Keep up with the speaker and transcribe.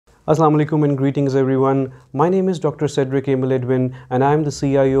Assalamu alaikum and greetings everyone. My name is Dr. Cedric and I am the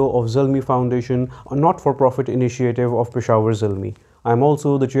CIO of Zalmi Foundation, a not-for-profit initiative of Peshawar Zalmi. I am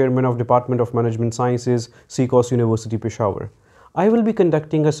also the chairman of Department of Management Sciences, CIO University Peshawar. I will be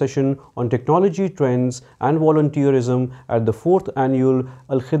conducting a session on technology trends and volunteerism at the 4th annual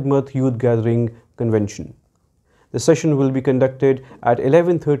Alkhidmat Youth Gathering convention. The session will be conducted at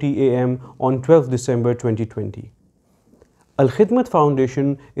 11:30 a.m. on 12th December 2020. Alkhidmat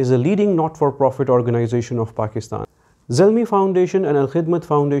Foundation is a leading not-for-profit organization of Pakistan. Zalmi Foundation and Alkhidmat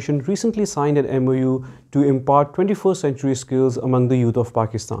Foundation recently signed an MOU to impart 21st century skills among the youth of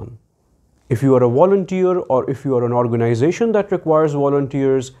Pakistan. If you are a volunteer or if you are an organization that requires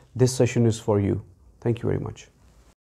volunteers, this session is for you. Thank you very much.